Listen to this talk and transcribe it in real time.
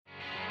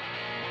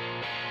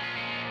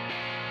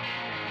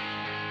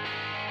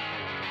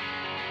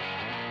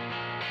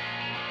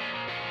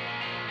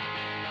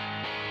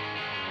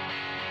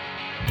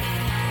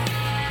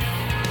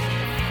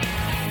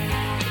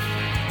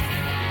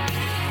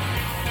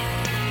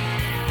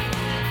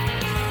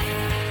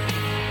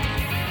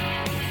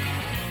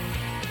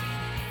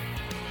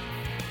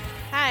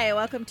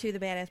welcome to the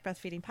Badass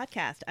Breastfeeding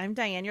Podcast. I'm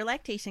Diane, your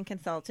lactation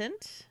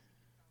consultant.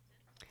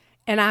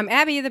 And I'm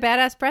Abby, the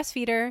Badass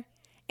Breastfeeder.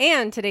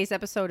 And today's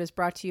episode is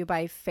brought to you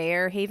by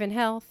Fairhaven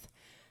Health.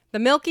 The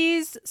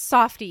Milky's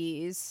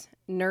Softies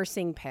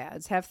nursing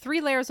pads have 3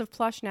 layers of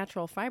plush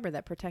natural fiber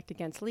that protect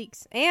against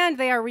leaks. And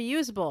they are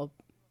reusable.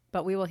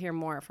 But we will hear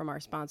more from our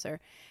sponsor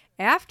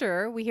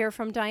after we hear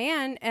from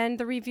Diane and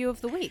the review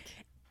of the week.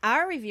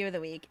 Our review of the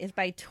week is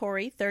by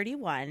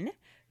Tori31,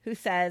 who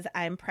says,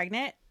 I'm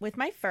pregnant with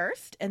my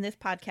first, and this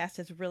podcast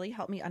has really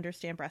helped me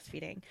understand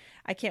breastfeeding.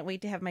 I can't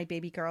wait to have my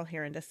baby girl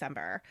here in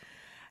December.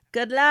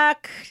 Good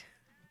luck,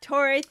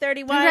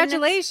 Tori31.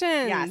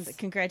 Congratulations. Yes,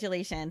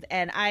 congratulations.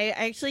 And I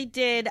actually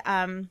did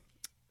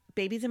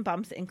Babies and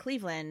Bumps in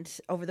Cleveland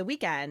over the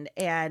weekend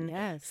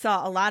and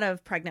saw a lot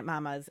of pregnant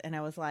mamas. And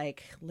I was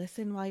like,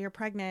 listen while you're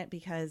pregnant,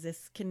 because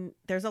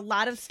there's a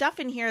lot of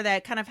stuff in here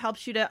that kind of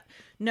helps you to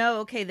know,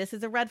 okay, this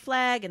is a red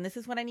flag and this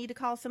is when I need to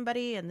call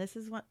somebody and this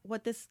is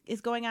what this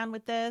is going on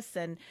with this.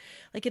 And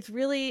like, it's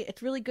really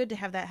good to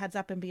have that heads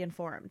up and be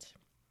informed.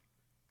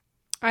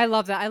 I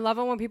love that. I love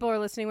it when people are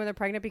listening when they're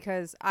pregnant,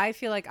 because I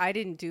feel like I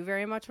didn't do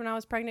very much when I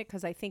was pregnant,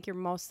 because I think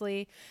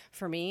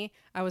for me,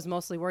 I was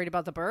mostly worried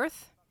about the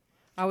birth.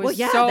 I was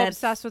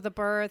obsessed with the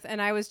birth,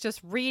 and I was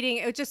just reading.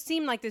 It just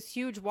seemed like this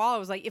huge wall. I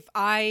was like, if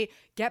I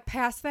get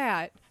past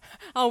that,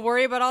 I'll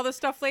worry about all this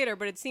stuff later.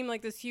 But it seemed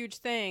like this huge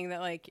thing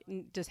that like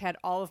just had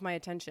all of my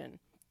attention.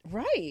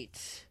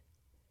 Right.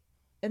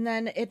 And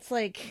then it's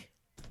like,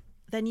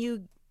 then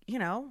you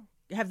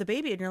have the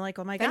baby and you're like,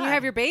 oh my God. Then you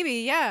have your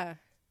baby. Yeah.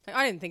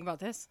 I didn't think about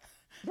this.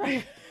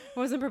 Right. I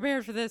wasn't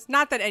prepared for this.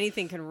 Not that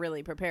anything can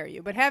really prepare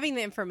you, but having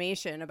the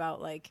information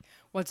about like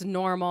what's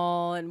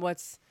normal and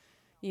what's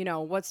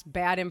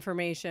bad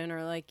information,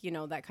 or like,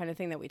 that kind of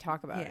thing that we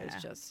talk about is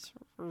just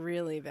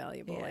really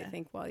valuable, I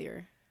think, while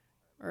you're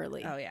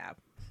early. Oh, yeah,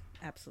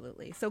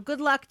 absolutely. So good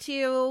luck to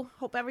you.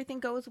 Hope everything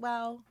goes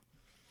well.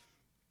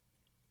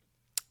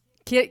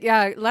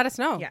 Yeah, let us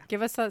know.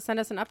 Yeah. Send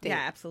us an update.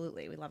 Yeah,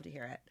 absolutely. We'd love to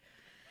hear it.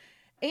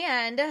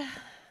 And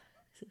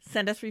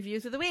send us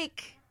reviews of the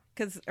week,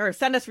 or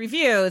send us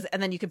reviews,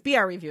 and then you could be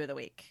our review of the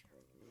week.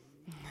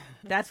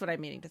 That's what I'm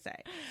meaning to say.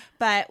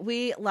 But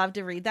we love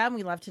to read them.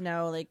 We love to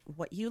know like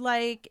what you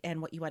like and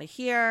what you want to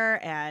hear,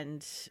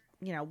 and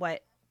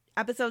what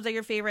episodes are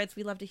your favorites.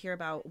 We love to hear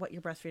about what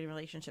your breastfeeding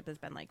relationship has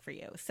been like for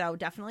you. So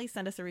definitely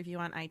send us a review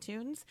on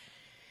iTunes,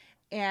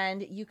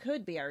 and you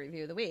could be our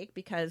review of the week,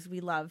 because we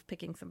love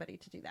picking somebody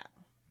to do that.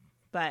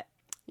 But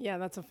yeah,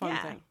 that's a fun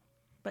thing.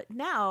 But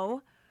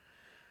now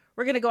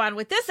we're going to go on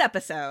with this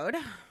episode.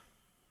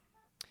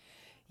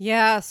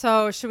 Yeah.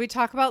 So should we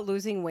talk about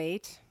losing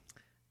weight?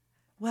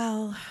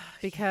 Well,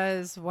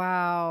 because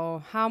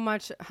wow, how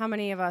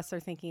many of us are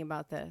thinking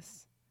about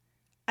this?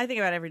 I think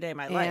about it every day of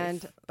my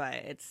life, but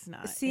it's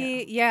not.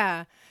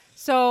 Yeah.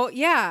 So,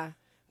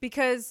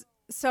 because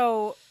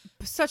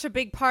such a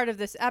big part of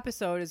this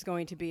episode is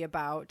going to be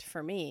about,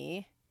 for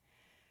me,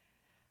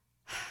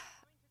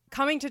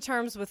 coming to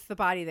terms with the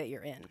body that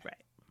you're in.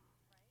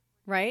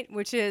 Right?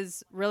 Which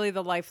is really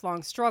the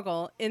lifelong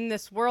struggle in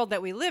this world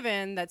that we live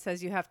in, that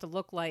says you have to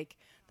look like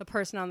the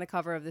person on the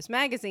cover of this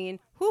magazine,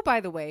 who, by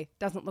the way,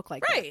 doesn't look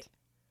like that.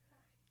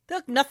 They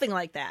look nothing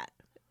like that.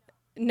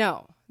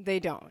 No, they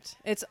don't.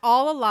 It's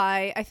all a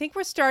lie. I think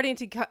we're starting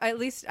to, at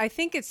least I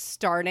think it's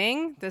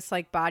starting, this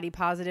like body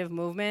positive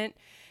movement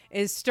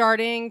is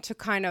starting to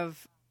kind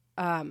of,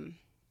 let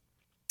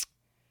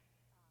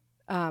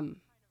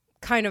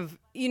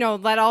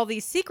all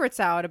these secrets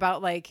out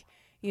about like,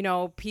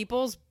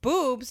 people's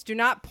boobs do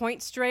not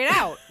point straight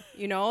out.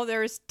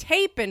 There's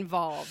tape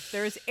involved.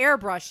 There's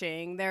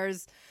airbrushing.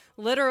 There's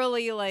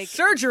literally like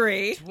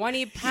surgery,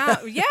 20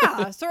 pounds.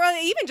 Yeah. So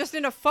even just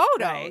in a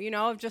photo,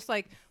 just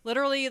like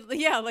literally,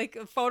 like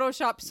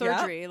Photoshop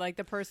surgery, like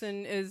the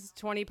person is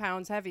 20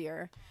 pounds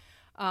heavier,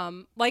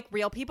 like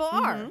real people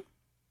are.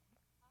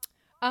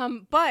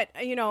 But,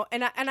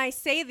 and I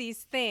say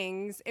these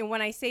things, and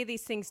when I say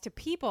these things to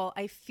people,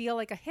 I feel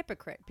like a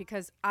hypocrite,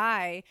 because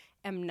I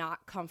am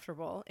not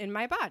comfortable in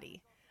my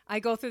body. I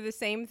go through the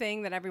same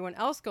thing that everyone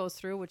else goes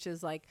through, which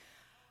is like,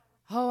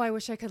 oh, I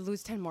wish I could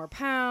lose 10 more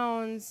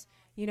pounds.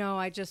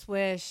 I just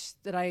wish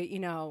that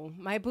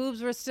my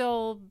boobs were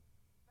still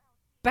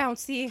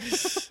bouncy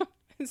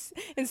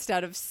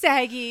instead of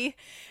saggy,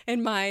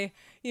 and my,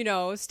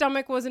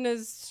 stomach wasn't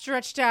as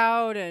stretched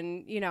out.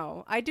 And,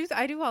 I do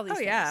all these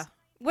things. Yeah.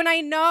 When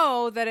I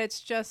know that it's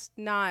just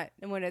not,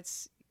 and when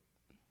it's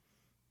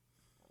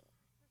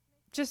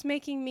just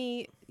making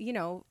me,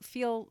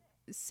 feel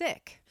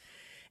sick.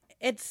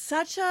 It's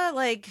such a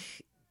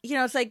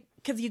it's like,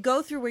 because you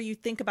go through where you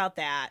think about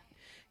that,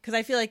 because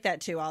I feel like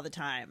that too all the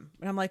time.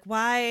 And I'm like,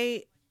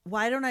 why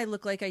don't I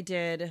look like I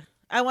did?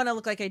 I want to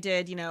look like I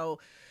did,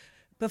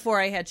 before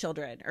I had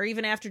children, or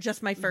even after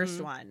just my first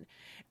one.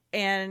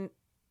 And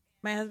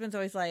my husband's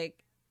always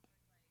like,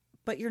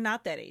 but you're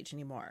not that age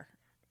anymore.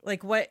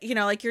 Like what,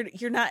 like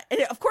you're not,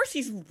 and of course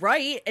he's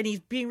right. And he's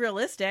being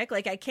realistic.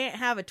 Like I can't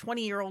have a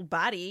 20-year-old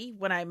body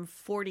when I'm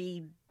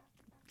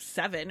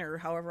 47 or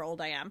however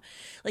old I am.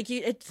 Like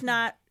that's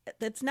not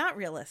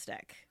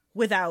realistic.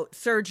 without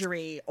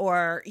surgery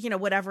or, you know,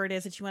 whatever it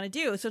is that you want to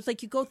do. So it's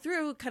like you go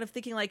through kind of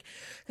thinking like,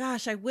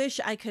 gosh, I wish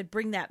I could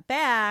bring that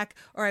back,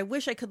 or I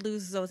wish I could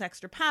lose those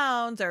extra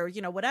pounds, or,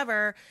 you know,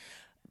 whatever,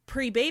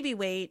 pre-baby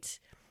weight.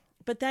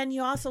 But then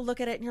you also look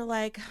at it and you're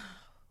like,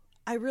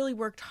 I really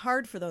worked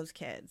hard for those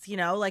kids, you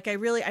know, like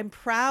I'm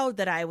proud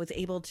that I was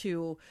able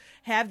to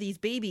have these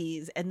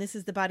babies, and this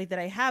is the body that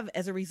I have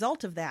as a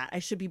result of that. I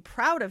should be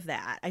proud of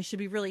that. I should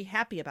be really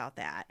happy about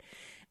that.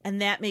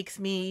 And that makes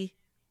me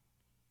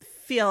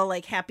feel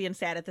like happy and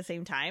sad at the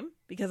same time,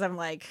 because I'm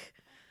like,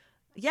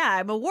 yeah,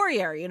 I'm a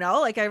warrior, you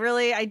know, like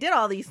I did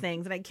all these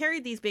things and I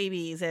carried these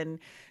babies,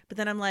 but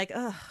then I'm like,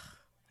 oh,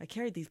 I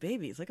carried these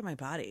babies. Look at my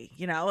body,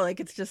 you know, like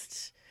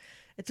it's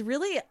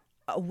really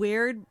a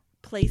weird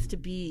place to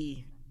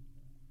be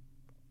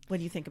when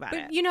you think about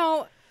it. You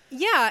know,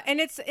 yeah, and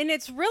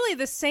it's really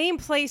the same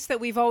place that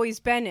we've always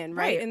been in,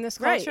 right? In this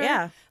culture. Right,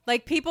 yeah.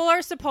 Like, people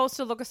are supposed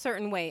to look a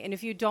certain way, and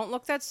if you don't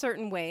look that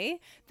certain way,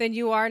 then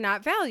you are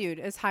not valued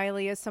as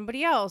highly as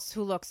somebody else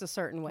who looks a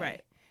certain way.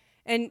 Right.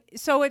 And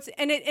so it's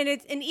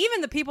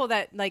even the people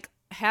that like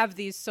have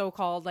these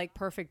so-called like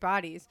perfect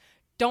bodies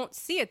don't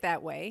see it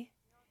that way.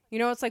 You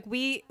know, it's like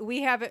we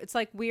have it. It's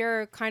like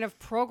we're kind of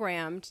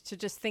programmed to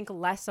just think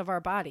less of our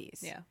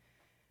bodies. Yeah.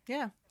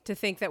 Yeah. To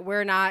think that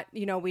we're not,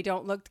 you know, we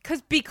don't look,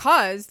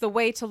 because the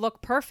way to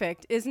look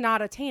perfect is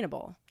not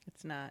attainable.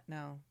 It's not,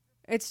 no.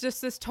 It's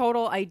just this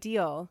total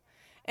ideal.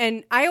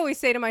 And I always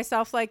say to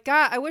myself, like,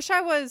 God, I wish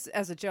I was,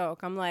 as a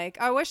joke, I'm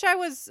like, I wish I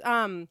was,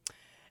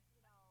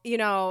 you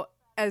know,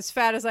 as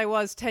fat as I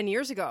was 10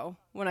 years ago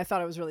when I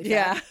thought I was really fat.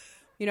 Yeah.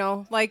 You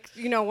know, like,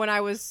 you know, when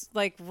I was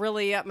like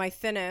really at my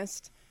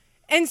thinnest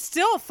and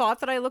still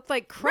thought that I looked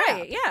like crap.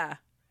 Right, yeah.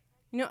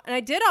 You know, and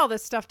I did all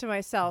this stuff to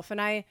myself, and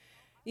I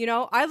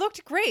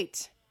looked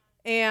great,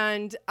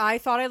 and I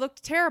thought I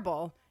looked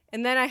terrible.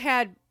 And then I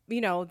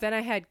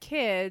had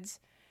kids,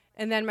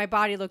 and then my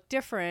body looked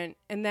different.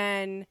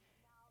 And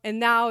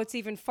now it's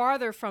even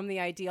farther from the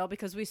ideal,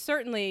 because we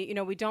certainly, you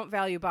know, we don't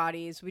value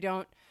bodies. We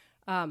don't,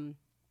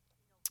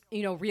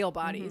 you know, real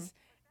bodies.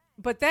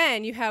 Mm-hmm. But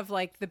then you have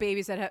like the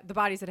bodies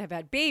that have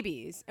had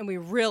babies, and we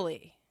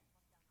really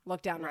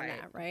look down on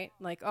that, right?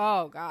 Like,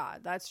 oh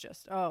God, that's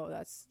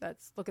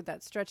look at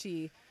that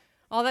stretchy,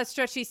 all that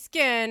stretchy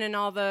skin and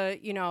all the,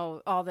 you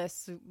know, all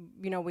this,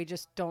 you know, we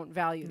just don't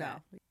value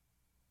that.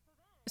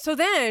 So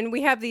then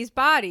we have these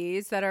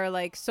bodies that are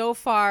like so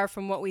far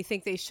from what we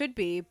think they should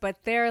be,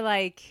 but they're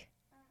like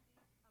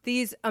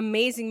these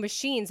amazing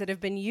machines that have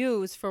been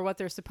used for what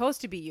they're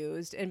supposed to be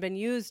used and been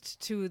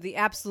used to the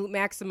absolute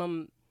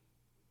maximum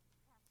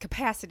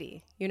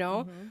capacity, you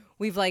know? Mm-hmm.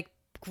 We've like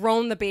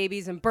grown the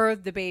babies and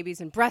birthed the babies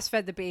and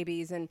breastfed the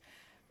babies, and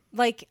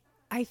like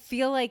I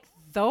feel like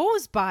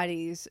those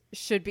bodies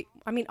should be,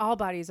 I mean, all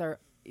bodies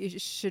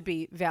should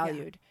be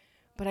valued. Yeah.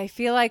 But I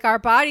feel like our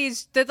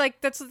bodies,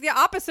 that's the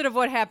opposite of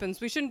what happens.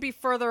 We shouldn't be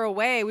further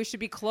away. We should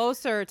be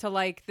closer to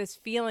like this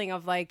feeling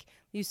of like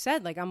you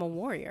said, like I'm a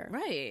warrior.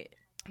 Right.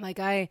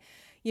 Like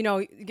you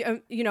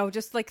know,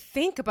 just like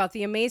think about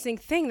the amazing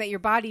thing that your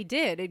body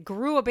did. It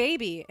grew a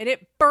baby and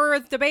it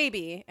birthed a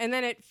baby and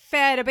then it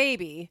fed a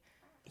baby.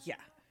 Yeah.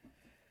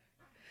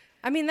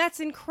 I mean, that's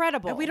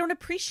incredible. And we don't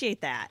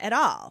appreciate that at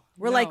all.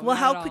 We're like, well,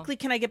 how quickly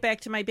can I get back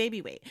to my baby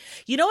weight?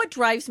 You know what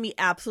drives me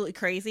absolutely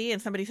crazy?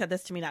 And somebody said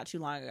this to me not too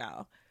long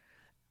ago.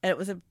 And it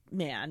was a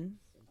man,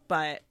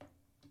 but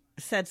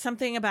said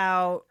something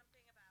about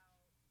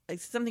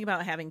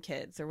having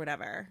kids or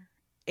whatever.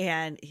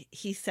 And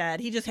he said,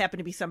 he just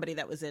happened to be somebody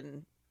that was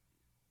in,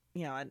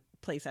 you know, a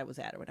place I was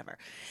at or whatever.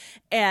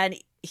 And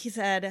he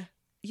said,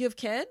 you have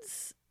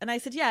kids? And I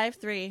said, yeah, I have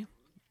 3.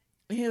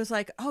 And he was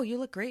like, oh, you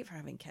look great for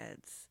having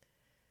kids.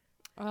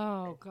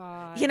 Oh,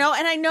 God. You know,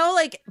 and I know,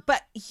 like,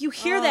 but you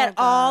hear that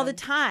all the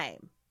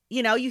time.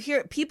 You know, you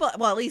hear people,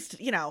 well, at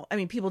least, you know, I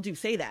mean, people do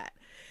say that.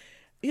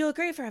 You look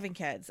great for having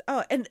kids.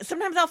 Oh, and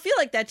sometimes I'll feel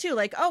like that too.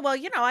 Like, oh, well,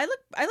 you know, I look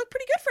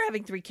pretty good for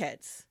having 3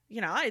 kids.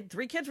 You know, I had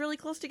 3 kids really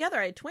close together.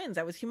 I had twins.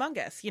 I was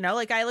humongous. You know,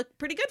 like I look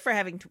pretty good for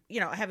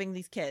having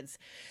these kids.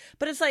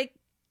 But it's like,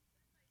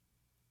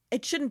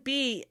 it shouldn't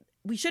be,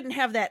 we shouldn't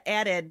have that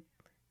added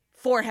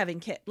for having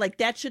kids. Like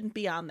that shouldn't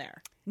be on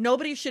there.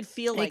 Nobody should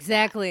feel like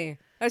exactly.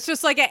 That. It's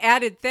just like an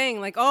added thing.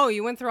 Like, oh,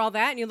 you went through all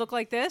that and you look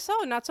like this.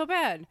 Oh, not so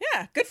bad.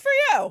 Yeah, good for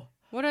you.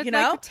 What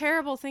a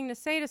terrible thing to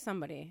say to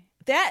somebody.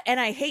 That, and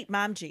I hate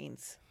mom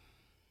jeans.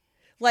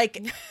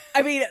 Like,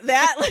 I mean,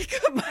 that like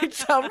might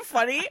sound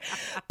funny,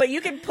 but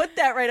you can put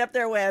that right up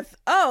there with,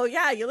 oh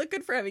yeah, you look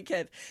good for having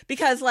kids.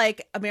 Because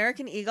like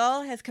American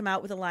Eagle has come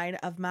out with a line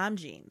of mom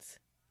jeans.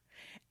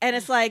 And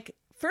it's like,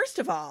 first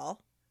of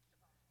all,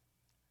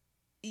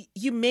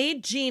 you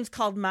made jeans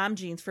called mom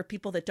jeans for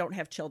people that don't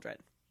have children.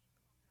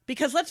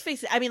 Because let's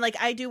face it, I mean, like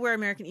I do wear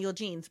American Eagle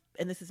jeans,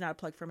 and this is not a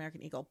plug for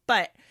American Eagle,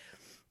 but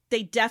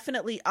they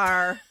definitely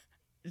are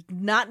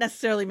not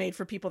necessarily made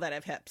for people that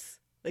have hips.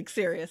 Like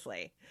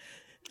seriously.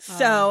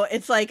 So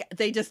it's like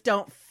they just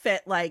don't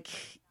fit like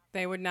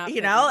they would not.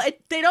 You know,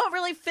 they don't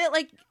really fit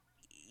like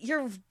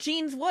your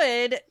jeans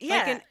would. Yeah,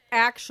 like an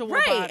actual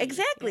right. Body.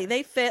 Exactly. Yeah.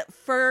 They fit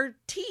for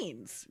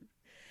teens.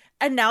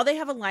 And now they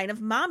have a line of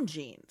mom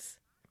jeans.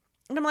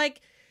 And I'm like,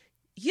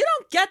 you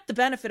don't get the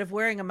benefit of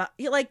wearing a mom.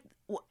 You're like,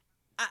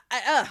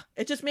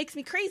 it just makes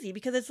me crazy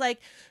because it's like,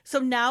 so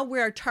now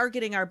we're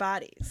targeting our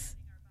bodies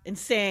and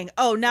saying,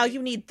 oh, now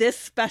you need this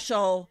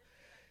special,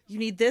 you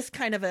need this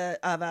kind of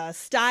a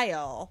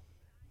style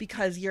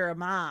because you're a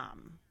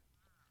mom.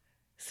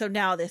 So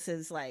now this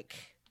is like,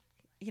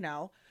 you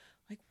know,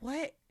 like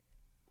what?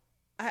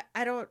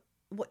 I don't,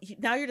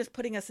 now you're just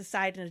putting us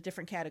aside in a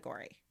different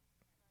category.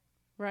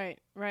 Right.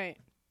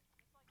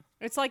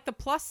 It's like the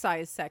plus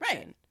size section.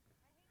 Right.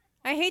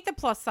 I hate the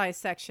plus size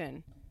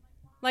section.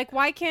 Like,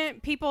 why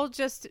can't there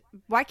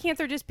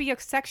just be a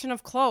section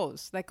of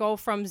clothes that go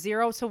from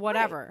 0 to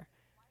whatever? Right.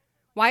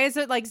 Why is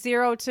it like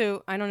 0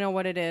 to, I don't know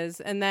what it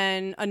is, and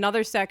then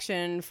another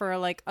section for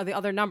like the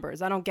other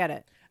numbers? I don't get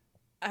it.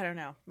 I don't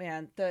know,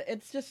 man.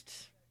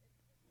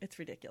 It's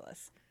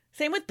ridiculous.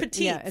 Same with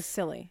petite. Yeah, it's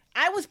silly.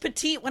 I was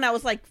petite when I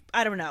was like,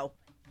 I don't know,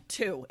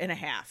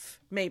 2.5,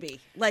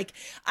 maybe. Like,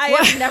 I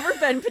have never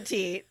been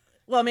petite.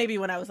 Well, maybe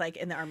when I was like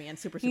in the army and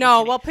super No,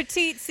 skinny. well,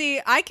 petite.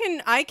 See, I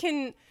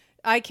can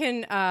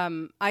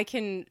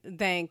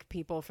thank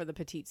people for the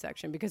petite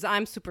section because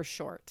I'm super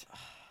short.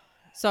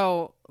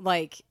 So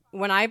like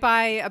when I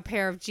buy a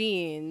pair of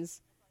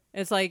jeans,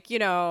 it's like, you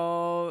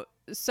know,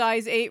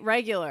 size 8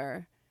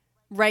 regular.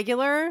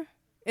 Regular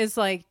is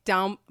like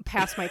down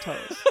past my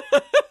toes.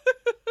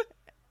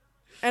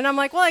 And I'm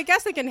like, well, I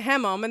guess I can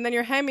hem them, and then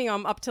you're hemming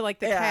them up to like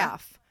the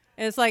calf.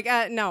 And it's like,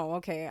 no,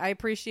 okay, I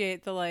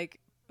appreciate the like.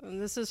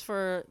 This is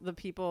for the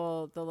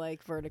people, the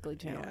like vertically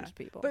challenged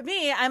people. But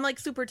me, I'm like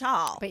super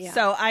tall. But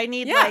so I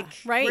need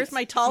where's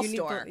my tall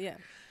store?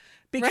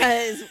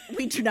 Because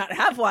we do not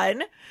have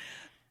one.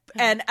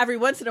 And every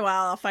once in a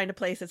while I'll find a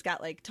place that's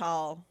got like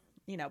tall,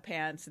 you know,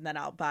 pants, and then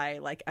I'll buy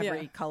like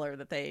every color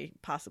that they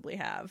possibly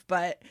have.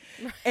 But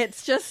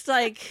it's just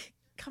like,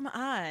 come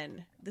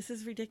on. This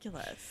is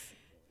ridiculous.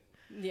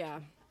 Yeah.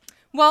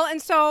 Well, and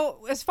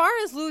so as far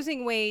as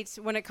losing weight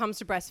when it comes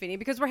to breastfeeding,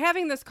 because we're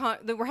having this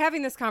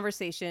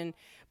conversation,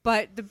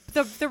 but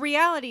the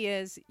reality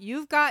is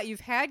you've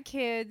had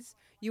kids,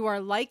 you are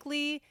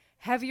likely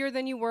heavier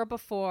than you were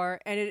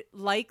before, and it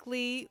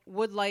likely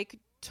would like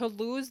to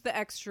lose the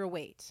extra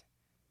weight.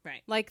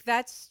 Right. Like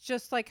that's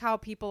just like how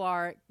people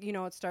are, you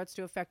know, it starts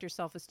to affect your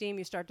self-esteem.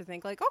 You start to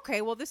think like,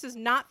 okay, well, this is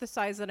not the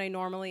size that I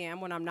normally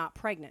am when I'm not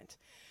pregnant.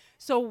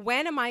 So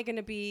when am I going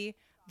to be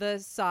the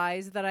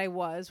size that I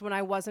was when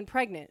I wasn't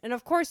pregnant? And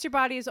of course your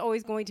body is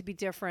always going to be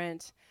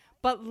different,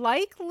 but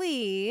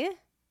likely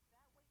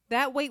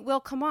that weight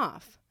will come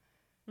off.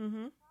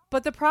 Mm-hmm.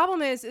 But the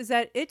problem is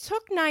that it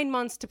took 9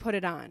 months to put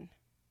it on.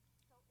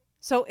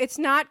 So it's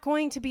not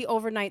going to be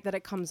overnight that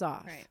it comes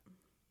off. Right.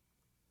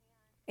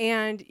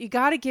 And you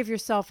got to give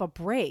yourself a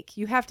break.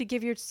 You have to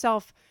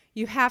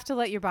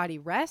let your body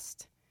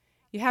rest.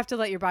 You have to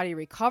let your body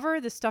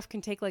recover. This stuff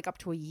can take like up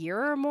to a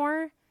year or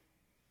more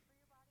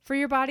for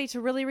your body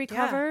to really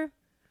recover.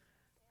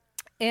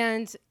 Yeah.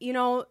 And, you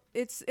know,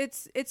 it's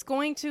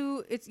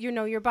you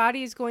know, your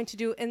body is going to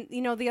do. And,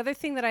 you know, the other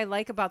thing that I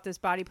like about this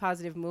body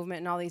positive movement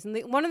and all these, and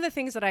one of the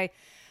things that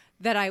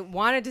I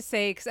wanted to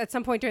say, because at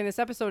some point during this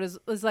episode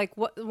is like,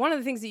 one of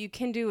the things that you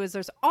can do is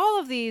there's all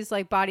of these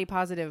like body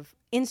positive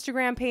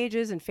Instagram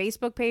pages and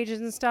Facebook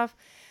pages and stuff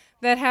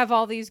that have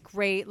all these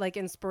great like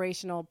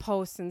inspirational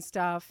posts and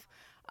stuff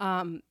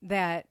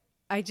that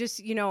I just,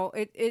 you know,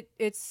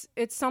 it's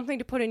something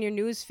to put in your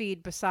news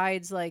feed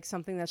besides like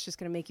something that's just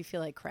going to make you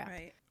feel like crap.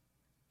 Right.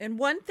 And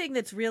one thing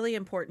that's really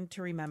important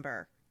to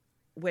remember,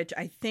 which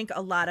I think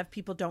a lot of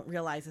people don't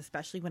realize,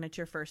 especially when it's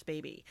your first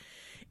baby,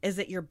 is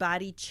that your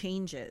body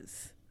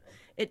changes.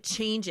 It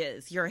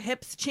changes. Your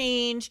hips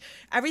change.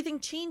 Everything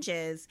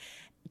changes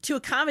to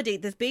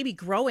accommodate this baby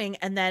growing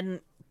and then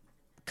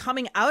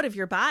coming out of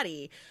your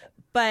body.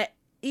 But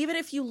even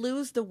if you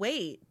lose the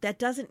weight, that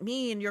doesn't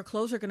mean your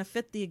clothes are going to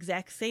fit the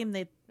exact same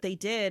that they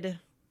did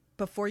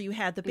before you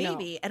had the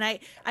baby. No. And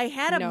I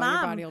had a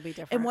mom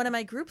in one of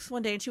my groups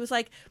one day, and she was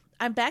like,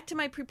 I'm back to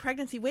my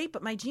pre-pregnancy weight,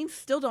 but my jeans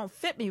still don't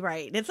fit me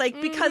right. And it's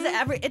like, because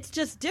it's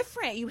just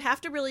different. You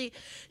have to really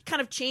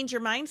kind of change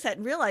your mindset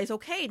and realize,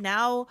 okay,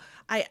 now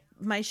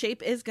my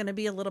shape is going to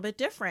be a little bit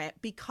different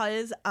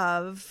because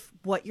of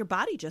what your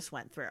body just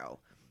went through.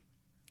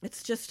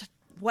 It's just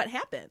what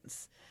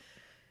happens.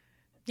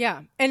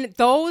 Yeah. And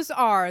those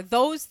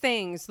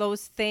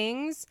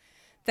things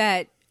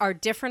that are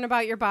different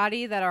about your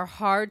body that are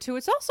hard to,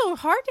 it's also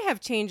hard to have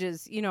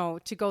changes, you know,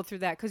 to go through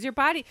that. Because your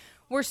body,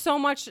 we're so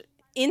much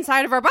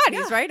inside of our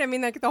bodies, right? I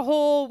mean, like the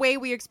whole way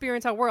we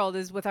experience our world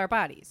is with our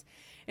bodies.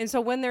 And so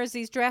when there's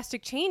these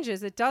drastic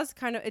changes, it does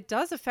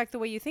affect the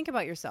way you think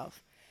about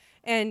yourself.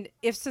 And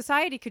if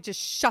society could just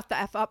shut the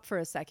F up for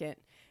a second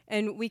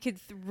and we could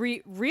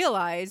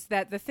realize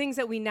that the things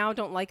that we now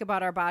don't like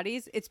about our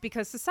bodies, it's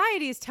because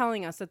society is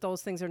telling us that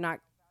those things are not,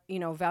 you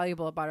know,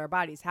 valuable about our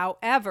bodies.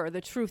 However,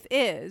 the truth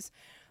is,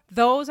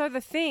 those are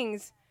the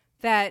things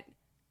that,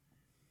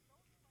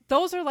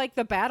 those are like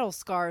the battle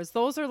scars.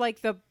 These are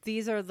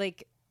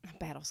like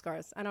battle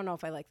scars. I don't know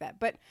if I like that,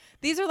 but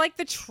these are like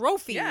the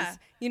trophies, Yeah.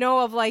 you know,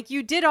 of like,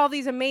 you did all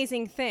these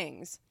amazing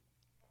things.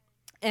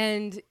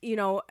 And, you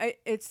know,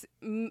 it's,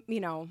 you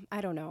know,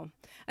 I don't know.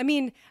 I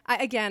mean,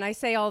 I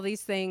say all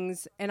these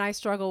things and I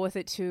struggle with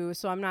it too.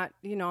 So I'm not,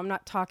 you know, I'm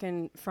not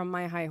talking from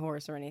my high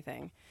horse or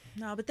anything.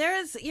 No, but there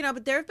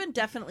have been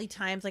definitely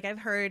times, like I've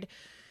heard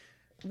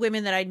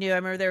women that I knew. I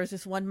remember there was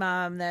this one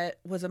mom that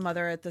was a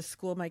mother at the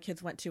school my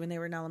kids went to when they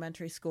were in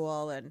elementary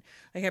school. And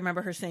like, I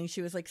remember her saying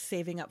she was like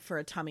saving up for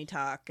a tummy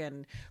tuck,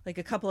 and like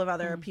a couple of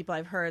other people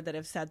I've heard that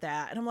have said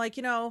that. And I'm like,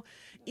 you know,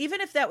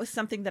 even if that was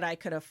something that I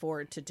could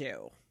afford to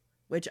do,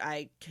 which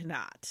I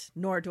cannot,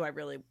 nor do I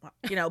really want,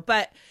 you know,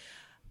 but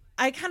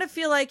I kind of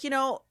feel like, you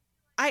know,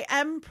 I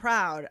am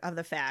proud of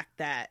the fact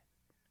that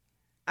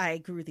I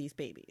grew these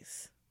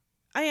babies.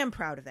 I am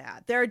proud of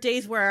that. There are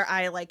days where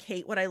I like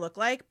hate what I look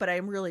like, but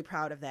I'm really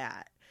proud of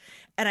that.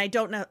 And I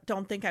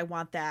don't think I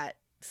want that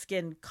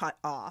skin cut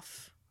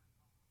off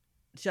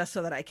just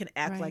so that I can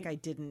act like I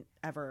didn't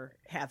ever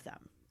have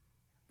them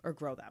or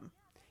grow them.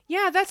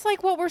 Yeah, that's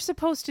like what we're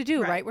supposed to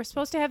do, right? We're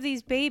supposed to have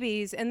these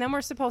babies, and then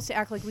we're supposed to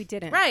act like we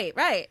didn't.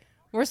 Right.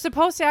 We're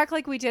supposed to act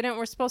like we didn't.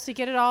 We're supposed to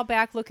get it all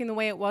back looking the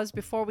way it was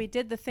before we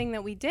did the thing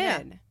that we did. Yeah.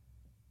 And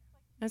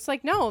it's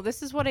like, no,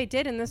 this is what I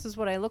did, and this is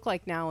what I look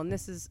like now, and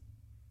this is...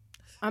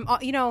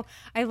 you know,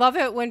 I love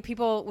it when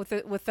people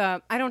with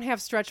I don't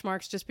have stretch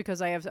marks just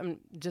because I don't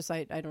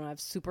have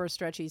super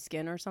stretchy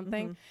skin or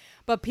something,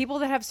 but people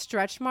that have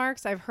stretch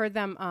marks, I've heard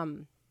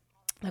them,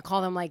 I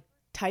call them like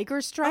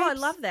tiger stripes. Oh, I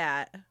love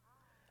that.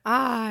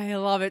 I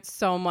love it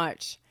so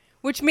much,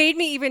 which made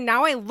me even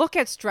now I look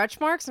at stretch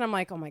marks and I'm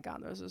like, oh my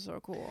God, those are so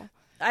cool.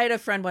 I had a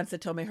friend once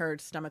that told me her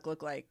stomach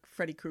looked like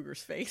Freddy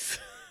Krueger's face.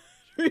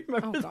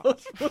 Remember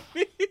those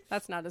movies?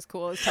 That's not as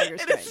cool as Tiger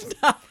Stripes.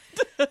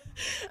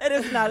 It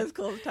is not as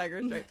cool as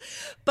Tiger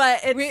Stripes. But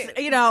it's,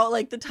 you know,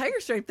 like the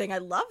Tiger Stripe thing, I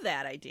love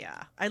that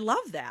idea. I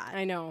love that.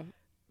 I know.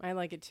 I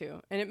like it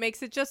too. And it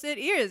makes it just, it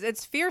is.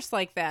 It's fierce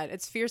like that.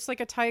 It's fierce like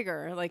a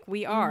tiger, like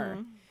we are.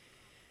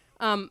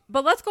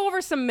 But let's go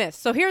over some myths.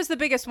 So here's the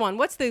biggest one.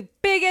 What's the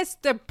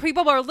biggest, the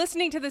people are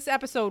listening to this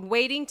episode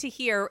waiting to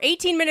hear,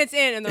 18 minutes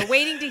in, and they're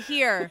waiting to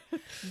hear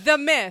the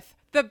myth.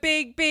 The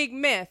big, big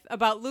myth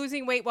about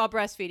losing weight while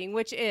breastfeeding,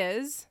 which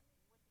is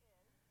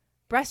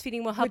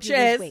breastfeeding will help you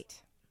lose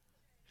weight.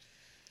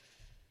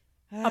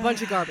 A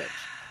bunch of garbage.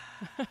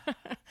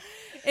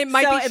 It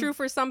might be true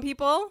for some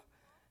people.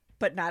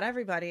 But not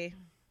everybody.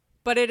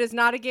 But it is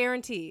not a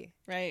guarantee.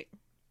 Right.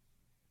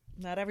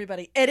 Not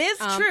everybody. It is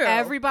true.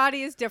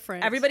 Everybody is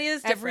different. Everybody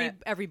is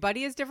different.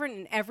 Everybody is different,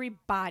 and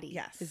everybody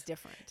is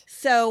different.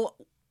 So...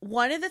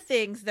 one of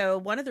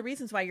the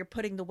reasons why you're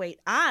putting the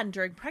weight on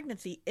during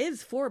pregnancy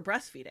is for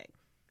breastfeeding.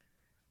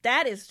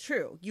 That is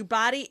true. Your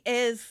body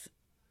is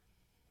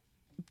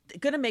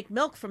going to make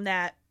milk from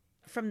that,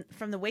 from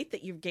the weight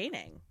that you're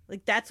gaining.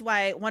 Like that's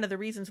why one of the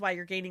reasons why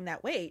you're gaining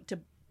that weight to,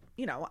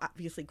 you know,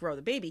 obviously grow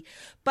the baby,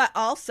 but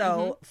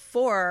also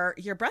for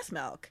your breast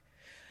milk.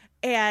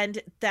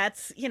 And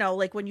that's, you know,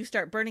 like when you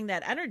start burning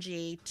that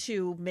energy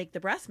to make the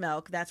breast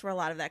milk, that's where a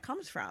lot of that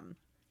comes from.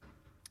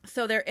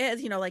 So there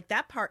is, you know, like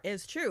that part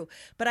is true.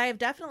 But I have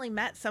definitely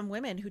met some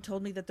women who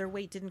told me that their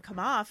weight didn't come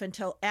off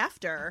until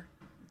after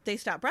they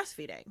stopped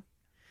breastfeeding.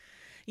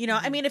 You know,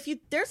 I mean,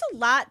 there's a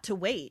lot to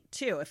weight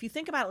too. If you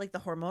think about it, like the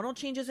hormonal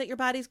changes that your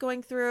body's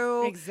going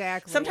through.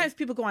 Exactly. Sometimes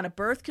people go on a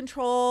birth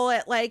control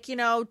at like, you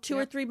know, 2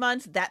 or 3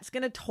 months. That's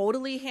going to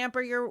totally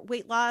hamper your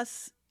weight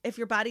loss if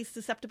your body's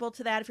susceptible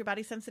to that, if your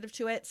body's sensitive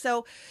to it.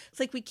 So it's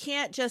like we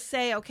can't just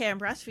say, okay, I'm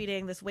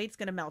breastfeeding, this weight's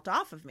going to melt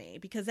off of me,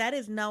 because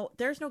there's no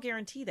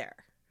guarantee there.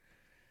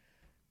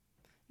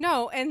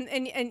 No,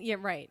 and yeah,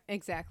 right,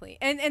 exactly.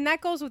 And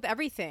that goes with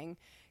everything,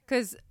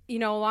 because, you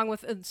know, along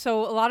with,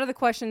 so a lot of the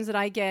questions that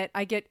I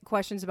get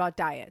questions about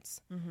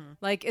diets.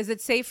 Like, is it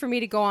safe for me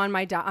to go on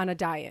on a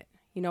diet?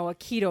 You know, a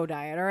keto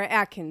diet or an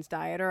Atkins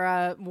diet or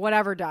a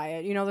whatever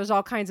diet. You know, there's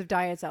all kinds of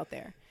diets out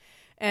there.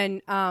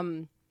 And,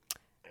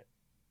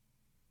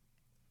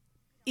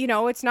 you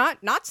know, it's not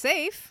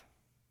safe.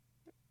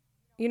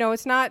 You know,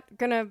 it's not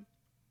gonna,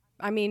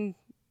 I mean,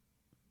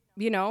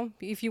 you know,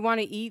 if you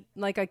want to eat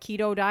like a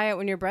keto diet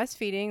when you're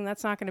breastfeeding,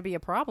 that's not going to be a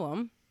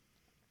problem,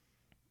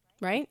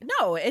 right?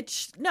 No, it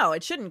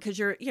shouldn't, because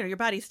your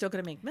body's still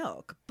going to make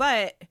milk.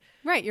 But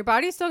right, your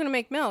body's still going to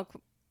make milk.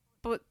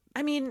 But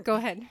I mean, go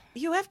ahead.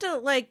 You have to,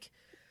 like,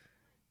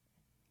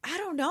 I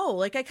don't know,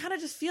 like I kind of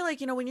just feel like,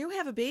 you know, when you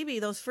have a baby,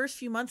 those first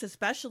few months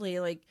especially,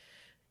 like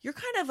you're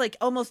kind of like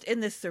almost in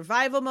this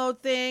survival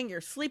mode thing.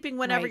 You're sleeping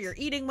whenever, you're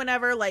eating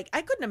whenever. Like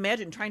I couldn't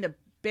imagine trying to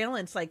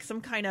balance like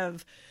some kind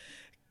of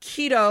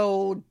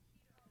keto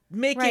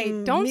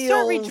making Don't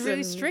meals start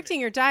restricting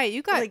your diet.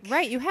 You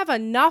got you have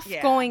enough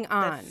going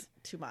on. That's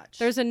too much.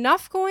 There's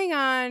enough going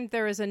on.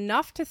 There is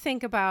enough to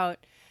think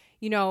about.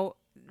 You know,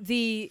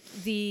 the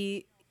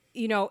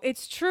you know,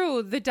 it's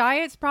true, the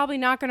diet's probably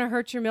not going to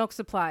hurt your milk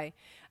supply.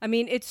 I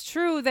mean, it's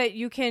true that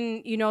you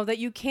can, you know, that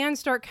you can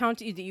start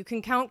counting, you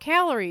can count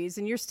calories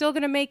and you're still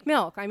going to make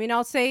milk. I mean,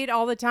 I'll say it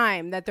all the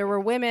time that there were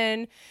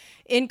women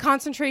in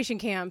concentration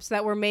camps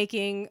that were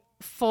making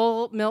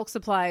full milk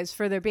supplies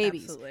for their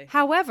babies. Absolutely.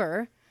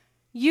 However,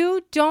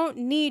 you don't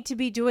need to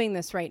be doing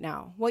this right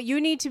now. What you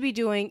need to be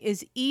doing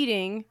is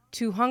eating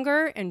to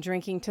hunger and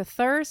drinking to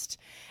thirst,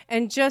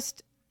 and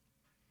just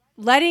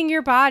letting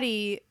your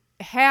body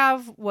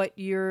have what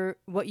you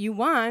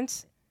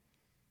want,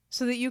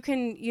 so that you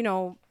can,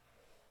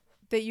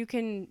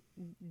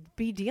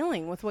 be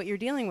dealing with what you're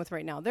dealing with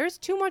right now. There's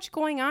too much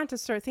going on to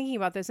start thinking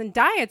about this. And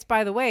diets,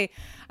 by the way,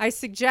 I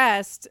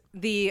suggest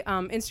the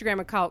Instagram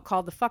account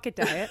called the Fuck It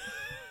Diet.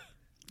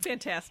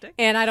 Fantastic.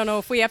 And I don't know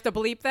if we have to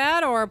bleep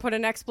that or put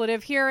an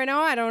expletive here or no.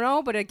 I don't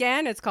know. But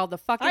again, it's called the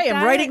Fuck It Diet. I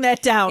am writing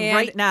that down And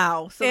right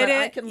now so that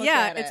I can look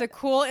at it. Yeah, it's a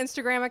cool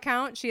Instagram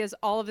account. She has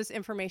all of this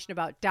information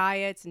about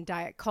diets and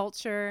diet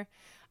culture.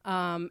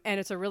 And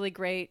it's a really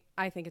great,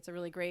 I think it's a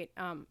really great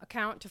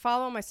account to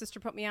follow. My sister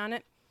put me on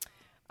it.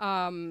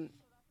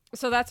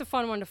 So that's a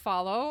fun one to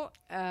follow.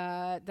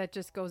 That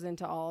just goes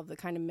into all of the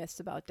kind of myths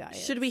about diet.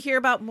 Should we hear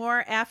about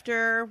more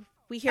after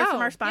we hear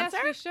from our sponsor?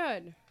 Yes, we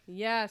should.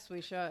 Yes,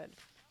 we should.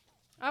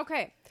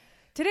 Okay.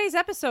 Today's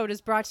episode is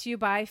brought to you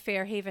by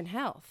Fairhaven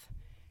Health.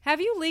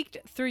 Have you leaked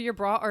through your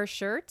bra or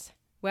shirt?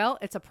 Well,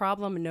 it's a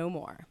problem no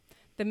more.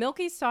 The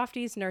Milky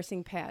Softies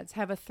nursing pads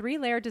have a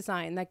 3-layer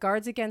design that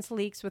guards against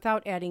leaks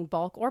without adding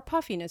bulk or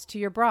puffiness to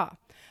your bra.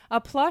 A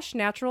plush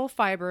natural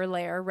fiber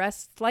layer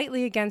rests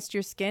slightly against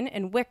your skin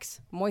and wicks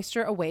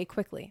moisture away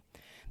quickly.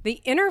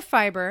 The inner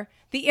microfiber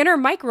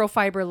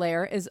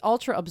layer is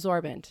ultra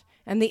absorbent,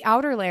 and the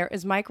outer layer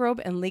is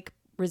microbe and leak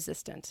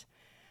resistant.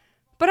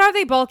 But are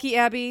they bulky,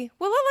 Abby?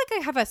 Will it like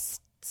I have a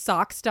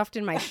sock stuffed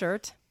in my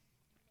shirt?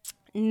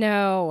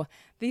 No.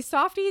 These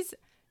Softies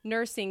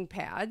nursing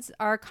pads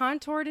are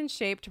contoured and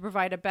shaped to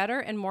provide a better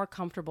and more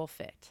comfortable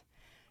fit.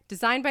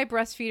 Designed by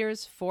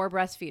breastfeeders for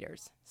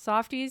breastfeeders,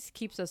 Softies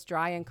keeps us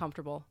dry and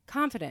comfortable,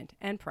 confident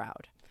and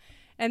proud.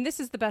 And this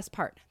is the best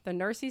part. The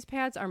Nursies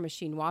pads are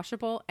machine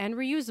washable and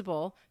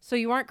reusable, so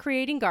you aren't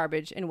creating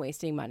garbage and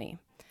wasting money.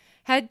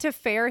 Head to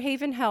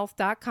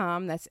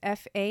fairhavenhealth.com, that's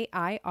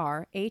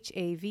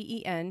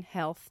FAIRHAVEN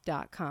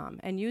health.com,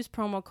 and use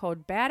promo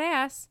code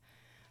BADASS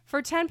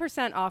for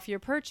 10% off your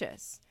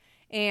purchase.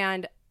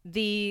 And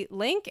the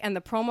link and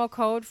the promo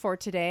code for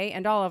today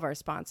and all of our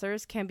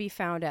sponsors can be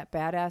found at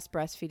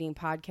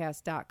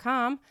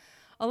badassbreastfeedingpodcast.com,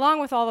 along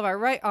with all of our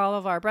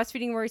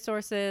breastfeeding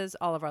resources,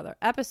 all of our other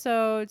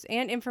episodes,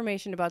 and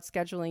information about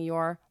scheduling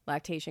your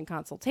lactation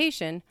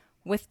consultation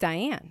with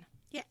Diane.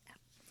 Yeah.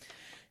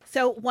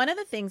 So one of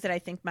the things that I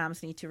think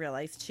moms need to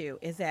realize too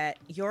is that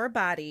your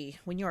body,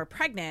 when you're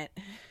pregnant,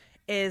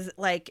 is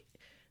like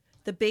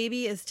the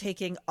baby is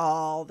taking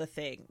all the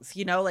things,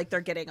 like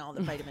they're getting all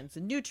the vitamins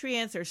and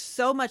nutrients. There's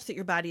so much that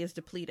your body is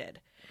depleted.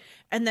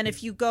 And then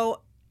if you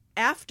go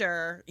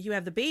after you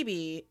have the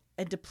baby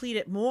and deplete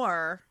it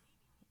more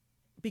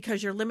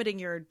because you're limiting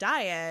your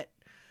diet,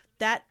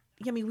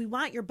 we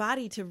want your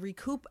body to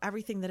recoup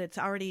everything that it's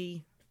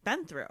already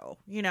been through.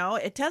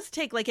 It does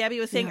take, like Abby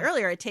was saying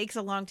earlier, it takes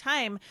a long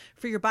time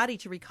for your body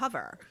to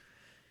recover.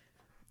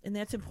 And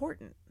that's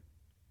important.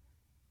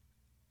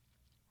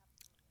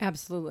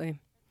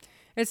 Absolutely.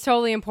 It's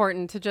totally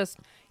important to just,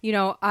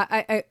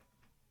 I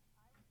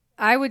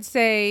would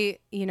say,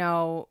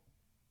 give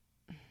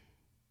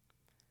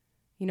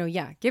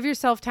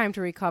yourself time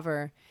to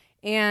recover,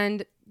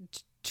 and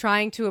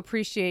trying to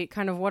appreciate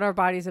kind of what our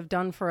bodies have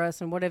done for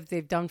us and what have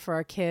they've done for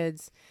our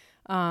kids.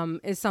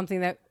 Is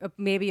something that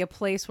maybe a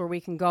place where we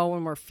can go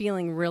when we're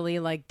feeling really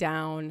like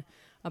down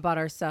about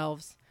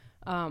ourselves.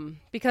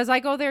 Because I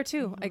go there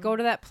too. I go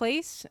to that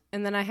place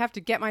and then I have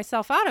to get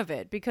myself out of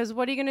it, because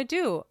what are you going to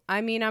do?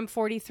 I mean, I'm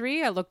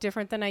 43. I look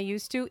different than I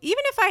used to.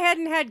 Even if I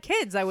hadn't had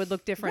kids, I would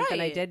look different than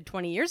I did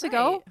 20 years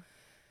ago.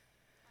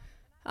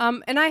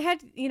 And I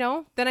had,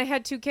 then I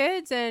had 2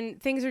 kids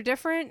and things are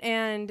different.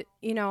 And,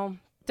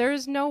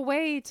 there's no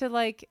way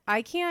to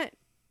I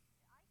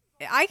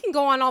can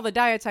go on all the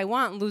diets I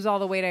want and lose all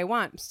the weight I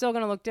want. I'm still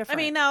going to look different.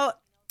 I mean, now,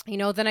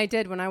 than I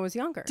did when I was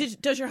younger.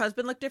 Does your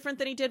husband look different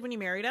than he did when you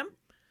married him?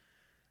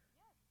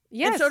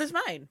 Yes. And so does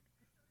mine.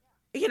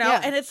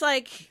 And it's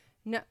like,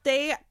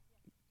 they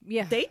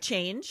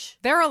change.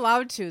 They're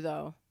allowed to,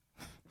 though.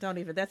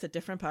 That's a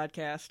different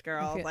podcast,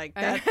 girl. Okay.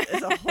 That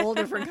is a whole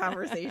different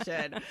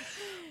conversation.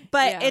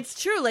 But it's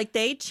true.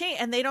 They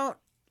change, and they don't,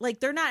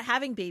 they're not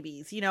having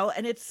babies,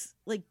 and it's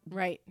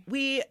right.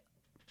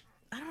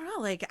 I don't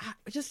know,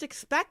 just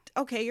expect,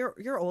 okay,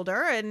 you're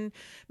older and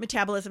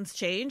metabolisms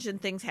change and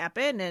things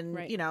happen and,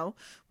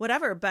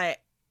 whatever. But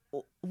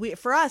we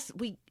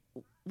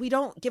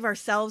don't give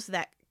ourselves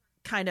that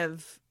kind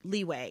of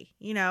leeway,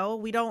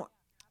 we don't.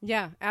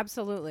 Yeah,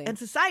 absolutely. And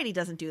society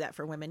doesn't do that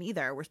for women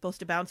either. We're supposed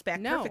to bounce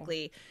back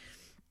perfectly.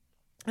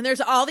 And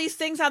there's all these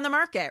things on the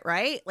market,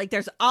 right?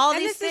 There's all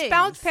these things. And this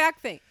bounce back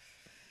thing.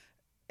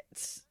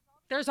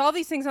 There's all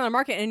these things on the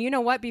market. And you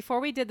know what? Before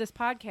we did this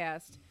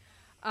podcast,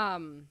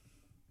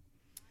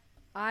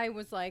 I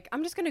was like,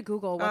 I'm just going to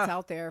Google what's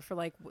out there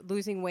for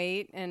losing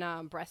weight and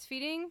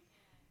breastfeeding.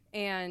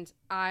 And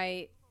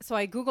I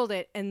Googled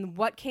it, and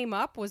what came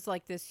up was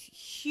this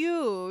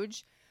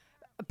huge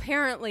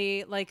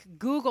apparently like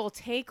Google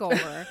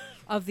takeover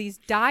of these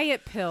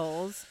diet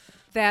pills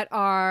that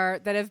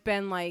have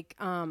been like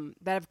that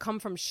have come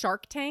from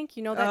Shark Tank.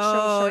 You know that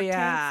show Shark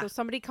Tank? So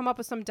somebody come up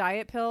with some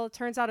diet pill. It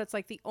turns out it's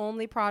like the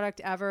only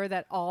product ever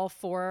that all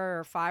 4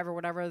 or 5 or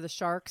whatever the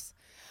sharks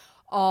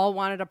all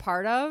wanted a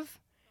part of.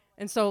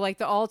 And so like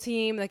the all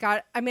team, they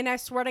got, I mean, I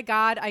swear to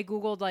God, I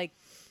Googled like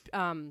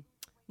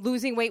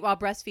losing weight while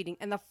breastfeeding,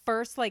 and the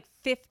first like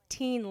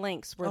 15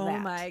 links were that. Oh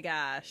my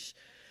gosh.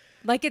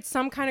 Like it's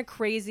some kind of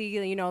crazy,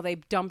 you know, they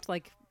dumped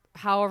like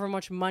however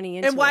much money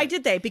into it. And why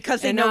did they?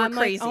 Because they know we're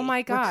crazy. Like, oh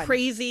my God. We're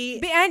crazy.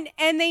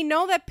 And they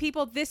know that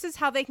people, this is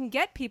how they can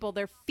get people.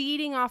 They're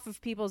feeding off of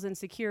people's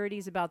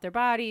insecurities about their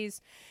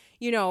bodies.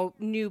 You know,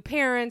 new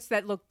parents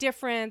that look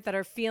different, that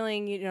are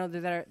feeling, you know,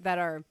 that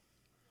are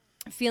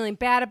feeling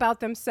bad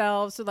about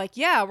themselves. So like,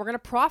 yeah, we're going to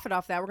profit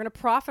off that. We're going to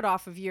profit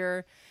off of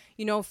your,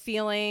 you know,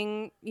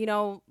 feeling, you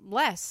know,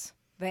 less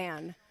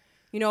than,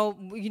 you know,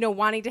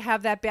 wanting to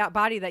have that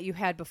body that you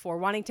had before,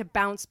 wanting to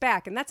bounce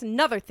back. And that's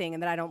another thing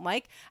that I don't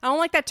like. I don't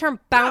like that term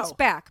bounce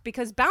back,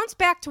 because bounce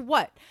back to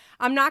what?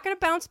 I'm not going to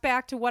bounce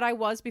back to what I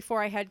was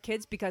before I had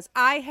kids, because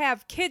I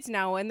have kids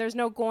now and there's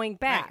no going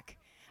back.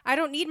 Right. I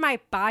don't need my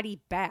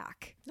body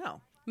back.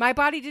 No. My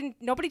body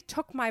nobody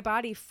took my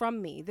body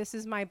from me. This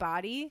is my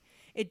body.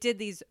 It did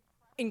these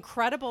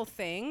incredible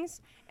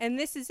things, and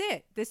this is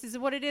it. This is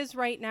what it is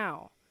right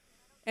now.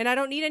 And I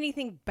don't need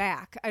anything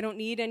back. I don't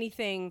need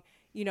anything,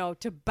 you know,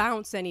 to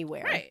bounce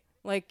anywhere. Right.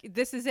 Like,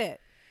 this is it.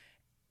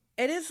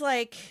 It is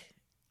like,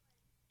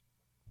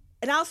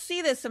 and I'll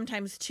see this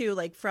sometimes too,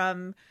 like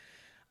from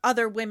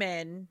other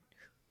women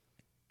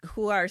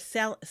who are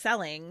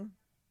selling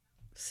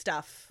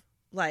stuff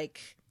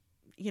like,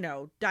 you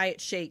know, diet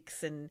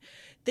shakes and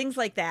things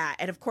like that.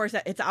 And of course,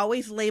 it's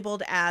always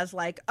labeled as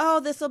like, oh,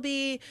 this will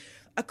be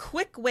a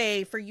quick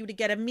way for you to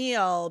get a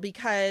meal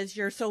because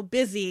you're so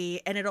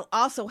busy, and it'll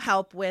also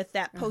help with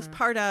that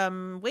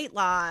postpartum weight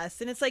loss.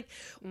 And it's like,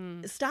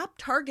 stop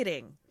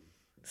targeting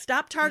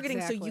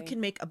exactly. So you can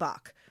make a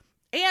buck.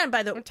 And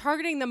by the way,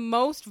 targeting the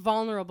most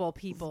vulnerable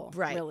people,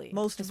 right? Really,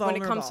 Most vulnerable.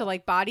 When it comes to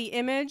like body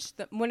image,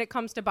 when it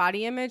comes to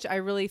body image, I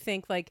really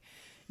think like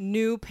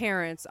new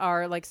parents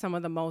are like some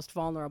of the most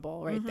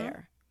vulnerable right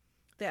there.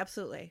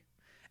 Absolutely.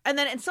 And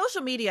then in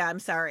social media, I'm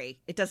sorry,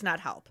 it does not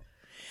help.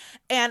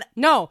 And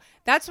no,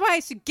 that's why I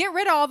said get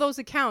rid of all those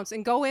accounts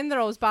and go into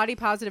those body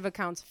positive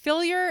accounts.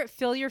 Fill your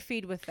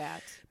feed with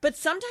that. But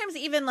sometimes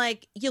even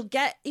like you'll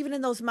get, even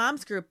in those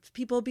moms groups,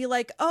 people will be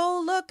like,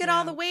 oh, look at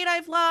all the weight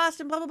I've lost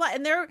and blah, blah, blah.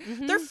 And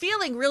they're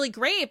feeling really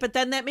great. But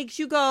then that makes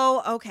you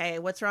go, okay,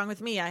 what's wrong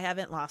with me? I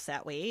haven't lost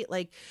that weight.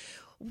 Like,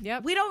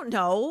 we don't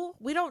know.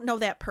 We don't know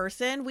that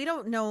person. We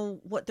don't know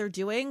what they're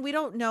doing. We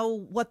don't know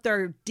what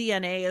their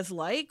DNA is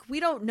like. We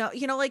don't know,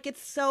 you know, like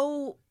it's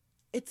so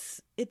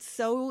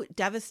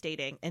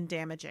devastating and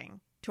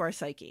damaging to our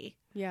psyche.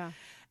 Yeah.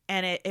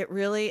 And it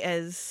really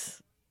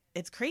is,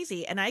 it's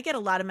crazy. And I get a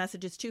lot of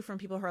messages too from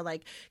people who are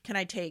like, can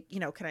I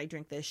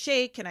drink this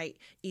shake? Can I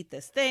eat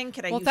this thing?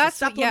 Can I use this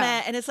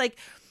supplement? And it's like,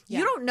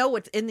 you don't know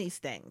what's in these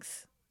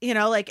things, you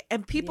know, like,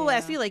 and people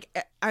ask me like,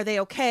 are they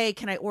okay?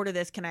 Can I order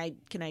this? Can I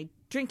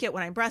drink it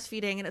when I'm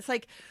breastfeeding? And it's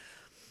like,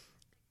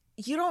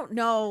 you don't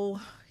know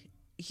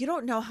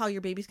how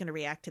your baby's going to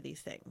react to these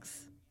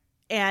things.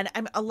 And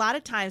I'm a lot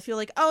of times feel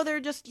like, oh,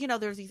 they're just, you know,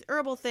 there's these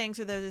herbal things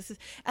or there's this.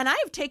 And I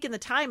have taken the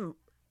time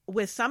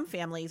with some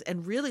families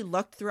and really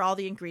looked through all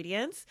the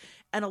ingredients.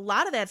 And a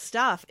lot of that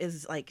stuff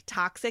is like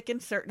toxic in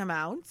certain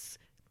amounts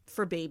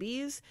for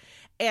babies.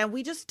 And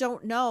we just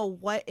don't know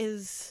what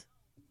is.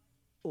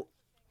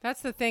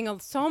 That's the thing.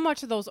 So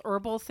much of those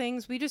herbal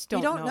things, we just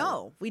don't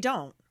know. We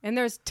don't. And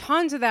there's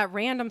tons of that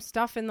random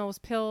stuff in those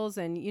pills.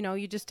 And, you know,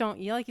 you just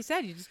don't, like you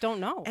said, you just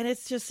don't know. And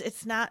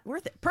it's not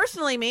worth it.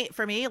 Personally,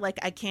 for me, like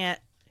I can't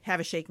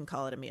have a shake and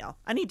call it a meal.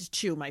 I need to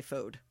chew my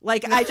food.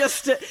 Like that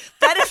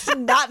is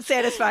not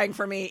satisfying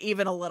for me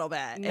even a little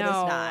bit. No, it is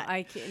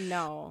not.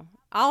 No.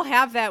 I'll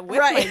have that with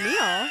my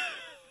meal.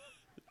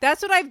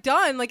 That's what I've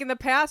done. Like in the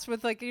past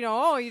with like, you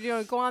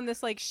know, go on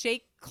this like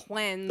shake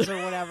cleanse or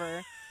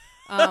whatever.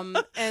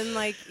 And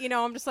like, you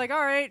know, I'm just like,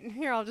 all right,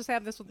 here, I'll just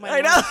have this with my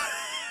I know.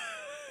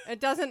 It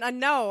doesn't,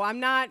 no,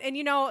 I'm not. And,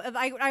 you know,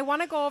 I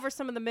want to go over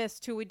some of the myths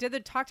too. We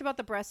talked about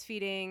the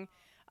breastfeeding,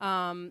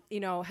 you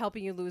know,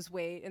 helping you lose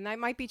weight. And that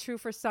might be true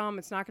for some.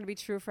 It's not going to be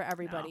true for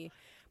everybody. No.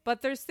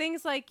 But there's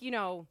things like, you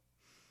know,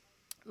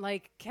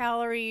 like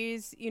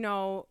calories, you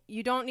know,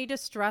 you don't need to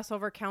stress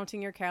over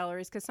counting your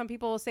calories, because some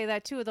people will say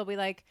that too. They'll be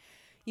like,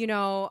 you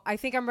know, I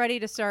think I'm ready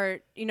to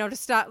start, you know, to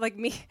stop, like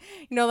me,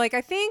 you know, like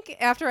I think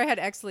after I had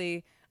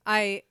Exley,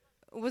 I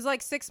was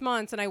like 6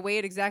 months and I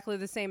weighed exactly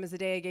the same as the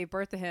day I gave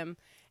birth to him.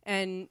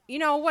 And, you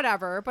know,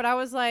 whatever. But I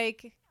was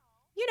like,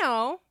 you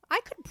know, I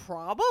could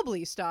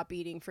probably stop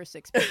eating for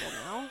 6 people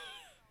now.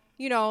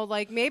 You know,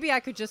 like maybe I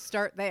could just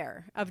start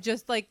there of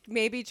just like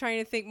maybe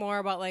trying to think more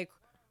about like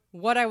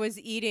what I was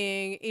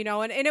eating, you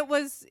know, and it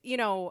was, you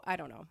know, I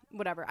don't know,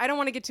 whatever. I don't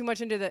want to get too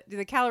much into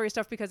the calorie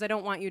stuff because I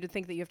don't want you to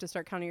think that you have to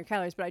start counting your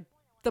calories. But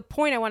the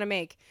point I want to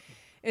make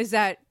is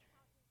that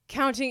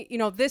counting,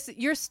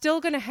 you're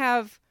still going to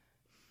have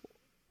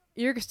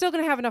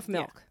enough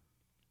milk.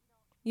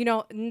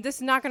 This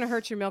is not going to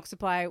hurt your milk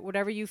supply,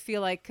 whatever you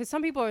feel like. Because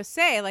some people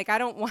say, like, I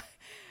don't want.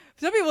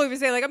 Some people even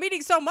say, like, I'm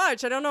eating so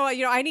much. I don't know.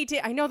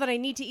 I know that I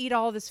need to eat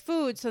all this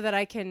food so that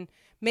I can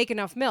make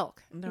enough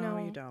milk. No,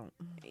 you don't.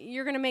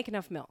 You're going to make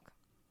enough milk.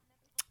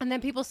 And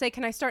then people say,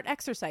 can I start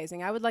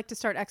exercising? I would like to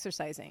start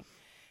exercising.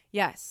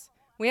 Yes.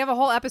 We have a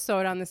whole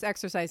episode on this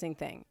exercising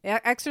thing.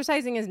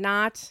 Exercising is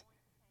not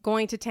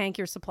going to tank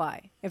your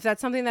supply. If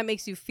that's something that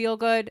makes you feel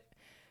good,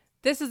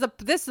 this is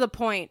the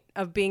point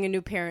of being a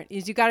new parent,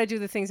 is you got to do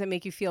the things that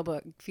make you feel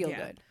good.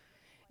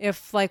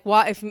 If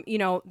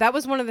that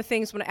was one of the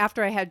things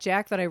after I had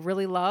Jack that I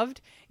really loved,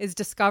 is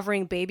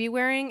discovering baby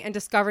wearing and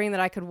discovering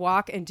that I could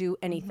walk and do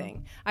anything.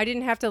 Mm-hmm. I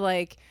didn't have to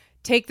like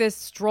take this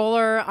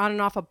stroller on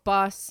and off a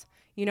bus.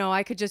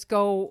 I could just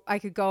go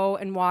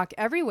and walk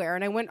everywhere.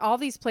 And I went all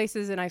these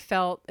places and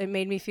it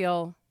made me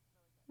feel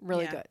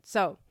really good.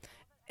 So,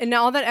 and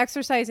all that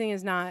exercising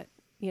is not,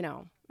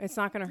 it's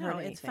not going to hurt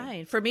anything. It's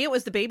fine. For me, it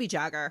was the baby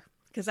jogger,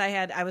 because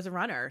I was a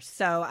runner.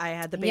 So I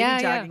had the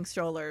baby jogging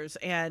strollers,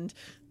 and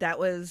that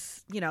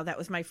was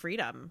my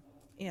freedom,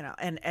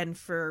 and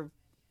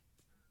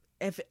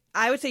if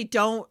I would say,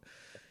 don't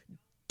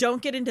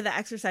get into the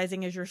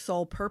exercising as your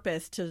sole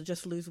purpose to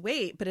just lose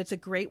weight, but it's a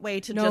great way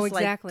to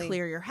like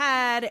clear your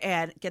head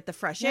and get the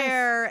fresh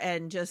air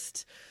and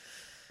just,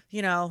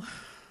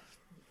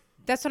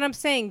 That's what I'm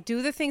saying.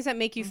 Do the things that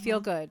make you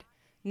feel good.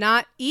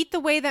 Not eat the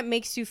way that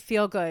makes you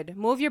feel good.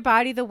 Move your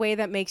body the way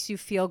that makes you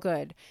feel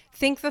good.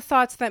 Think the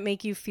thoughts that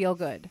make you feel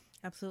good.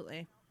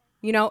 Absolutely.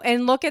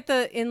 And look at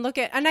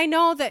and I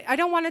know that I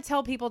don't want to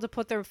tell people to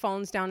put their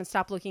phones down and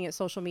stop looking at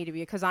social media,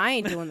 because I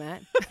ain't doing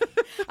that.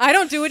 I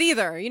don't do it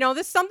either.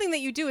 This is something that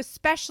you do,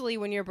 especially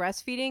when you're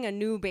breastfeeding a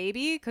new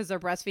baby, because they're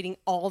breastfeeding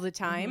all the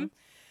time. Mm-hmm.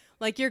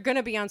 Like, you're going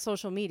to be on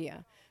social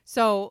media.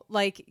 So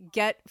like,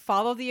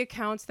 follow the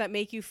accounts that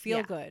make you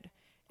feel good,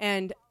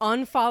 and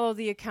unfollow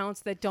the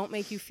accounts that don't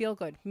make you feel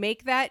good.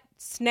 Make that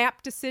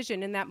snap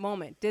decision in that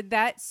moment. Did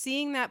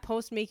seeing that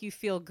post make you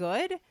feel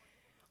good,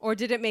 or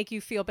did it make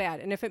you feel bad?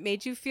 And if it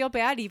made you feel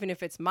bad, even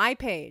if it's my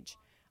page,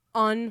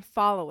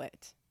 unfollow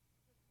it.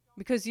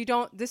 Because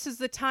this is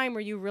the time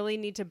where you really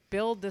need to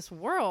build this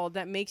world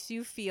that makes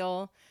you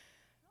feel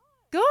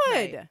good.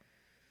 Right.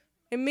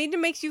 It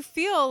makes you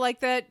feel like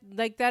that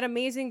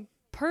amazing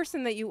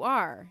person that you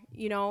are,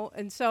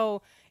 And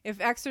so if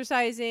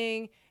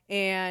exercising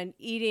and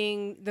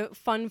eating the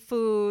fun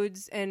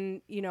foods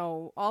and,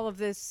 all of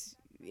this,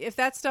 if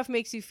that stuff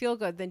makes you feel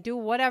good, then do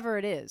whatever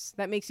it is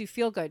that makes you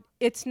feel good.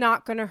 It's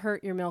not going to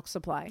hurt your milk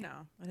supply.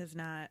 No, it is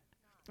not.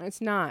 It's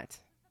not.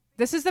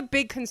 This is the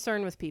big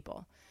concern with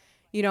people,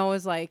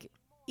 is like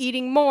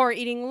eating more,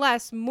 eating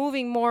less,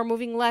 moving more,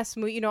 moving less.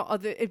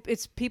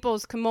 It's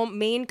people's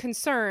main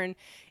concern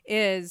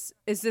is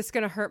this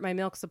going to hurt my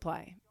milk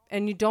supply?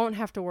 And you don't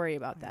have to worry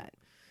about that.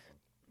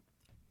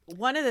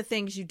 One of the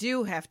things you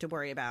do have to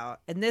worry about,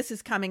 and this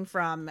is coming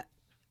from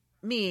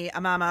me,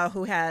 a mama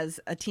who has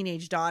a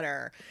teenage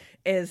daughter,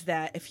 is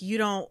that if you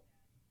don't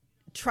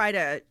try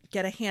to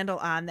get a handle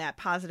on that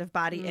positive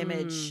body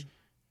image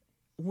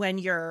when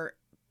your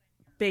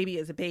baby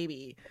is a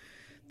baby,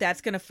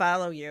 that's going to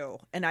follow you.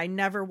 And I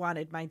never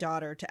wanted my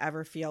daughter to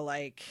ever feel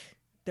like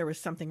there was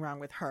something wrong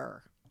with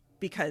her,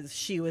 because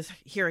she was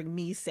hearing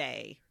me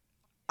say,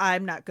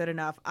 I'm not good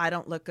enough. I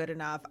don't look good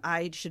enough.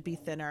 I should be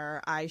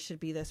thinner. I should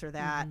be this or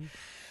that.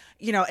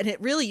 And it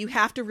really, you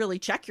have to really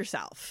check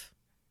yourself.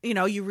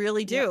 You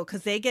really do,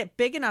 because they get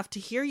big enough to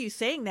hear you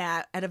saying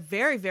that at a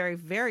very, very,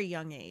 very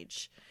young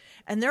age.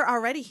 And they're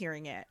already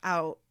hearing it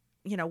out,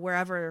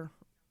 wherever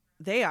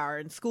they are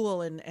in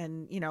school and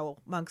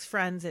amongst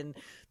friends and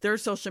their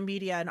social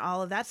media and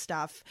all of that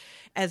stuff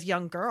as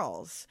young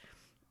girls.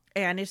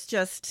 And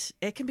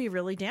it can be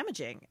really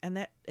damaging, and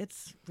that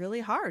it's really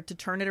hard to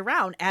turn it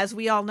around, as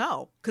we all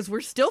know, because we're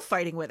still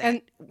fighting with it.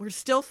 And we're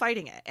still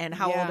fighting it. And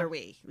how old are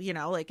we?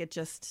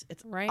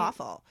 It's right.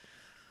 Awful.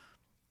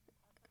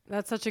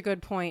 That's such a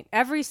good point.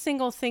 Every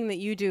single thing that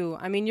you do,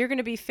 I mean, you're going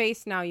to be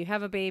faced now. You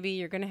have a baby.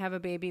 You're going to have a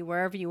baby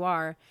wherever you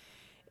are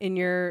in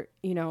your,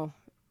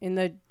 in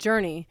the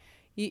journey.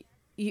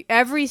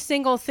 Every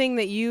single thing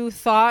that you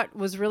thought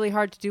was really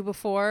hard to do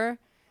before,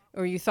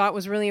 or you thought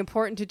was really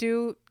important to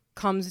do,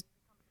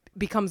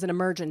 becomes an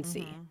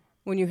emergency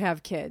when you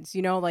have kids.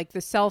 Like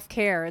the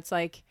self-care, it's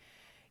like,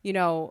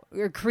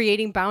 you're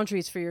creating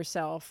boundaries for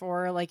yourself,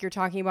 or like you're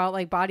talking about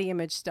like body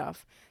image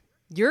stuff.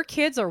 Your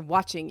kids are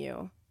watching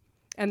you,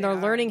 and they're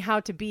learning how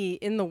to be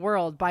in the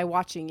world by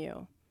watching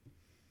you.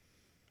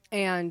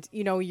 And,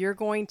 you're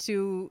going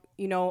to,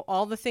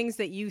 all the things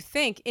that you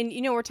think, and,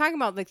 we're talking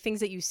about like things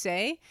that you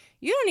say.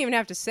 You don't even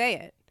have to say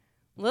it.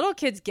 Little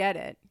kids get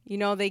it.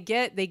 They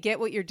get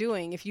what you're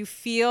doing. If you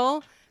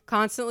feel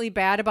constantly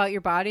bad about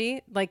your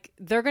body, like,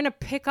 they're going to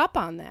pick up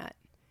on that.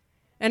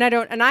 And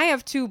I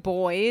have 2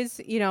 boys,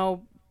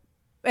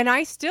 and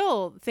I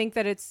still think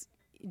that it's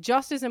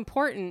just as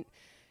important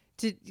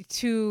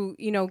to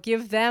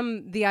give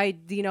them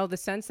the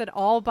sense that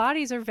all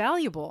bodies are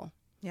valuable.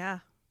 Yeah.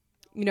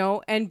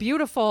 and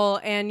beautiful.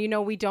 And,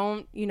 we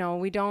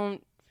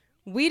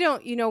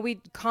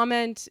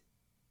comment,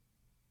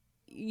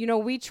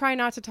 we try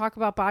not to talk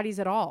about bodies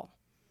at all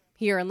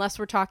here, unless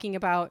we're talking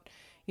about,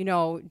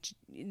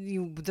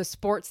 the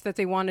sports that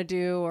they want to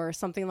do or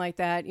something like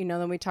that.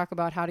 Then we talk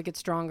about how to get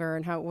stronger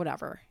and how,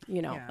 whatever,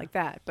 like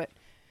that. But,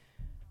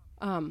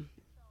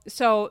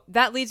 so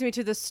that leads me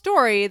to the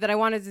story that I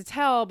wanted to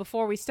tell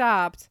before we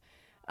stopped.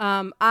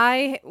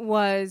 I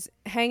was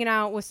hanging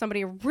out with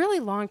somebody a really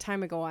long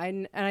time ago.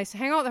 And I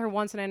hang out with her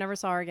once and I never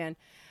saw her again.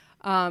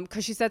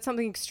 Cause she said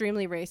something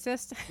extremely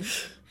racist.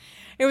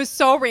 It was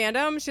so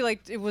random. She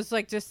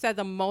just said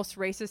the most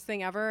racist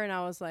thing ever. And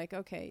I was like,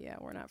 okay, yeah,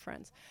 we're not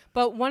friends.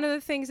 But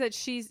another thing that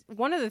she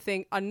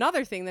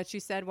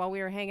said while we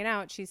were hanging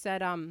out, she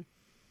said,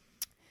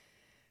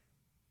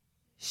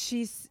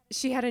 she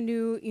had a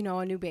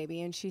new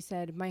baby. And she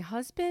said, my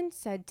husband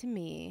said to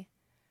me,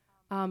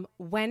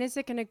 when is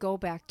it going to go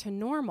back to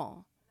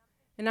normal?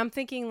 And I'm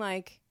thinking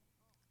like,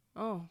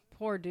 oh,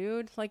 poor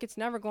dude. Like, it's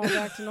never going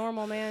back to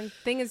normal, man.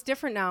 Thing is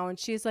different now. And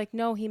she's like,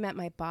 no, he meant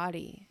my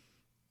body.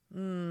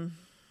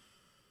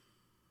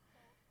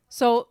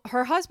 So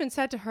her husband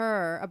said to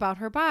her about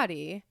her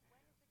body,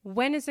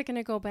 when is it going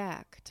to go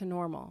back to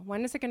normal?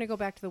 When is it going to go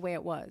back to the way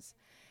it was?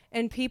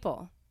 And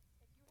people,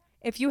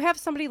 if you have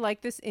somebody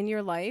like this in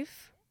your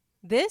life,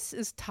 this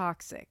is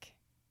toxic.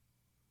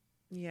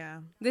 Yeah.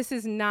 This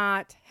is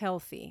not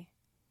healthy.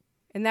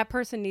 And that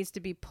person needs to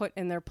be put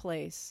in their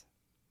place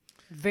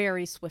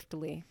very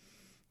swiftly.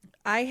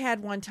 I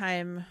had one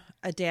time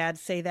a dad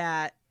say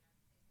that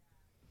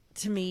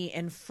to me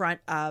in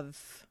front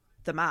of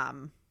the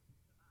mom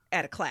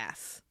at a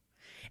class.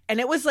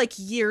 And it was like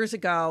years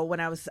ago when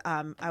I was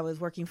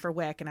working for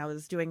WIC and I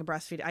was doing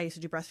I used to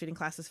do breastfeeding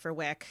classes for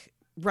WIC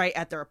right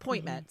at their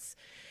appointments.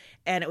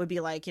 And it would be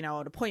like, an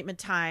appointment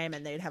time,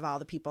 and they'd have all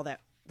the people that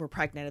were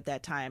pregnant at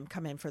that time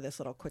come in for this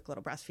quick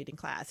little breastfeeding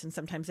class. And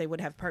sometimes they would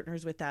have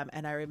partners with them.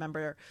 And I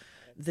remember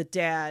the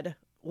dad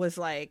was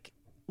like,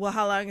 well,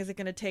 how long is it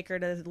going to take her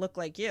to look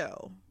like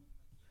you?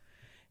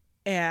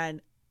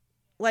 And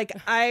like,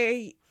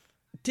 I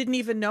didn't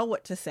even know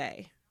what to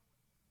say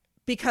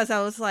because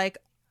I was like,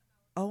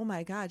 oh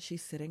my God,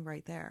 she's sitting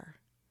right there.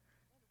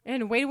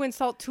 And way to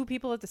insult two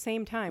people at the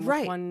same time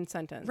with one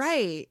sentence.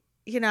 Right.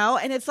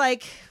 And it's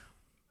like,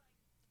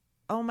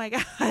 oh my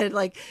God,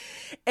 like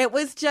it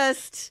was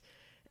just.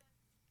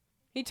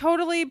 He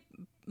totally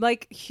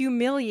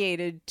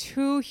humiliated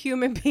two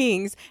human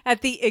beings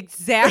at the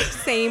exact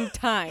same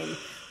time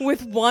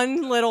with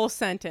one little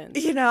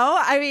sentence.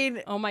 I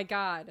mean. Oh my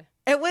God.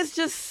 It was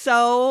just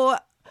so.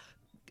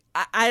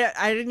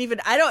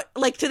 I don't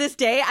like to this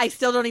day. I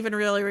still don't even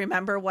really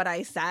remember what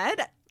I said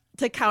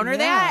to counter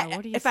that.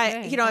 What do you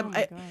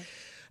say?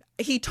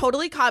 He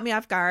totally caught me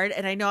off guard,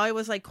 and I know I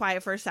was like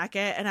quiet for a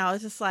second, and I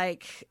was just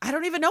like, I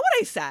don't even know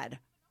what I said.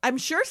 I'm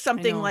sure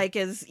something like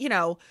is,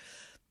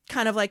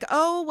 kind of like,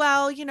 oh,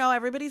 well,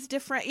 everybody's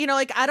different,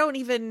 like I don't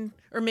even,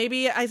 or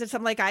maybe I said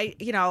something like, I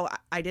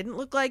didn't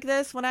look like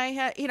this when I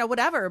had,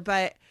 whatever,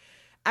 but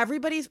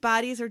everybody's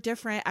bodies are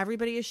different.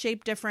 Everybody is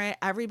shaped different.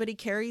 Everybody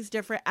carries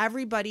different.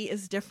 Everybody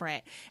is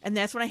different. And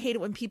that's when I hate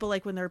it when people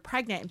when they're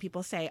pregnant and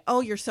people say,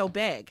 oh, you're so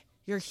big.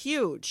 You're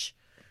huge.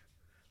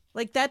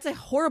 Like, that's a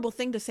horrible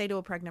thing to say to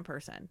a pregnant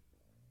person.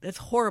 It's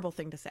a horrible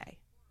thing to say.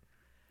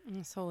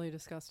 It's totally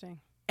disgusting.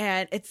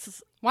 And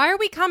it's. Why are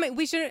we coming?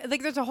 We should,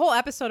 there's a whole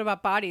episode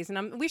about bodies,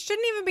 and we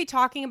shouldn't even be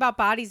talking about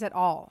bodies at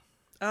all.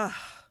 Ugh.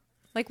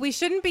 We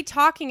shouldn't be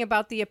talking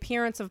about the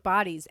appearance of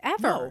bodies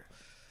ever. No.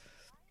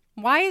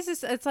 Why is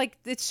this? It's like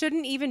it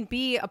shouldn't even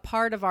be a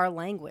part of our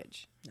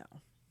language.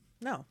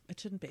 No, it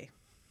shouldn't be.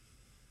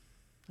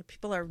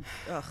 People are.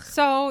 Ugh.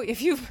 So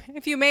if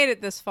you made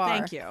it this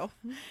far,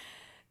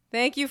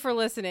 thank you for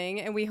listening,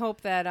 and we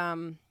hope that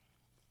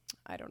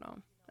I don't know.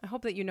 I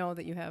hope that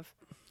that you have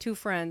two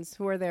friends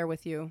who are there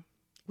with you.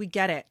 We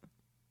get it.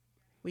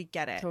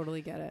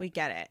 Totally get it. We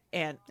get it,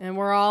 and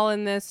we're all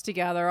in this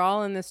together.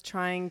 All in this,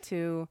 trying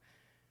to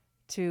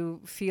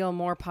feel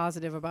more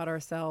positive about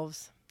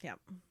ourselves. Yep.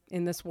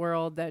 In this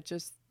world that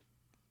just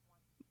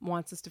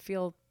wants us to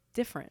feel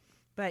different.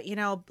 But,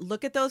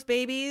 look at those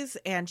babies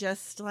and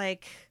just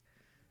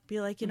be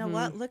like, you know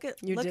what? Look at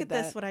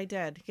this, what I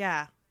did.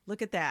 Yeah.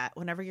 Look at that.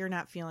 Whenever you're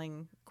not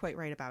feeling quite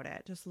right about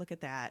it, just look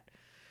at that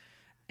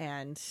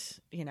and,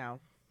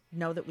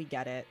 know that we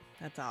get it.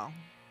 That's all.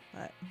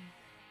 But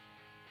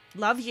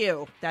love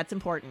you. That's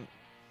important.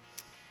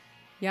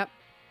 Yep.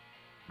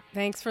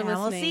 Thanks for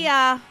listening. We'll see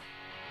ya.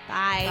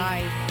 Bye.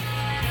 Bye.